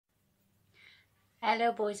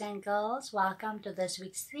Hello boys and girls, welcome to this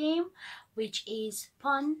week's theme, which is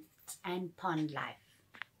ponds and pond life.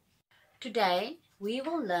 Today we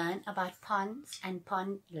will learn about ponds and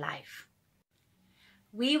pond life.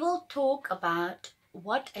 We will talk about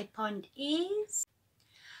what a pond is,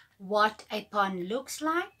 what a pond looks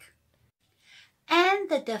like,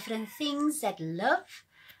 and the different things that live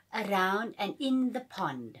around and in the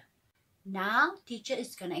pond. Now teacher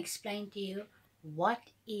is going to explain to you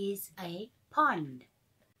what is a pond.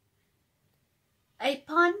 A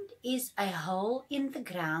pond is a hole in the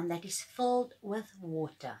ground that is filled with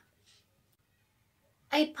water.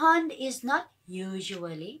 A pond is not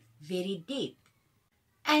usually very deep,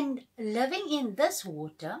 and living in this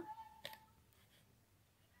water,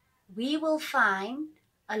 we will find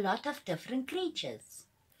a lot of different creatures,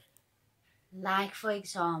 like for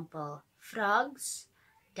example, frogs,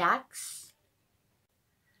 ducks,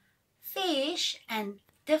 fish, and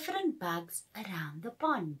different bugs around the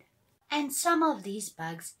pond. And some of these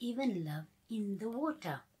bugs even live in the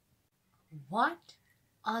water. What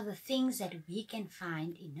are the things that we can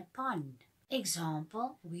find in a pond?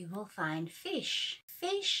 Example, we will find fish.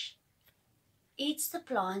 Fish eats the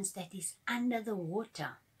plants that is under the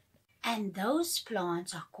water, and those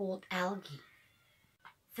plants are called algae.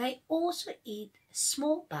 They also eat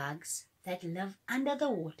small bugs that live under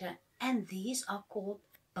the water, and these are called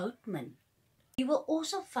boatmen. You will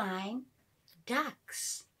also find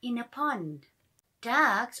ducks in a pond.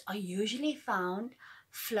 Ducks are usually found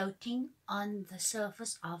floating on the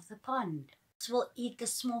surface of the pond. Ducks will eat the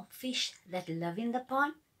small fish that live in the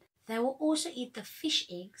pond. They will also eat the fish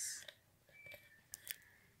eggs,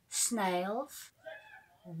 snails,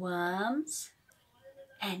 worms,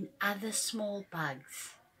 and other small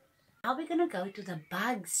bugs. Now we're going to go to the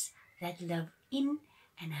bugs that live in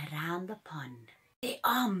and around the pond. There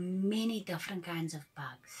are many different kinds of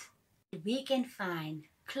bugs. We can find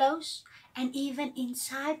close and even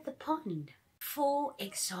inside the pond. For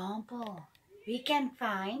example, we can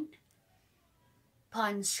find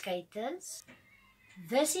pond skaters.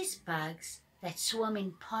 This is bugs that swim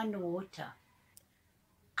in pond water.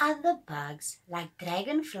 Other bugs like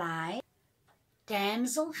dragonflies,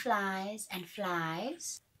 damselflies and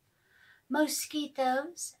flies,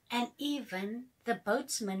 mosquitoes, and even the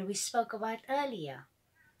boatsmen we spoke about earlier.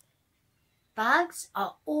 Bugs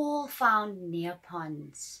are all found near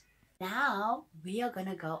ponds. Now we are going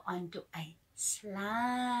to go on to a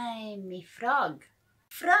slimy frog.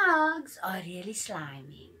 Frogs are really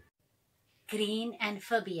slimy. Green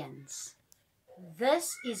amphibians.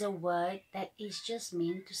 This is a word that is just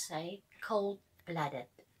meant to say cold-blooded.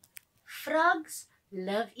 Frogs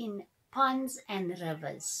live in ponds and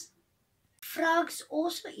rivers. Frogs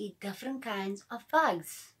also eat different kinds of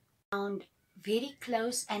bugs found very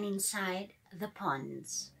close and inside the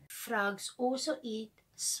ponds. Frogs also eat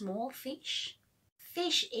small fish,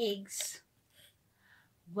 fish eggs,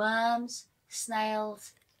 worms,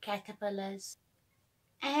 snails, caterpillars,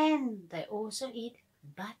 and they also eat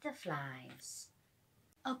butterflies.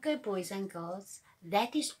 Okay, boys and girls,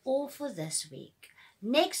 that is all for this week.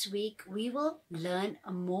 Next week, we will learn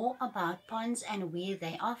more about ponds and where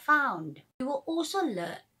they are found. We will also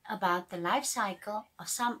learn about the life cycle of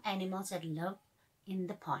some animals that live in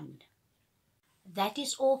the pond. That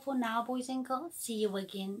is all for now, boys and girls. See you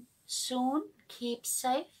again soon. Keep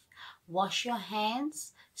safe. Wash your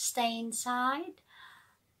hands. Stay inside.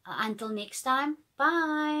 Until next time.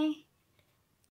 Bye.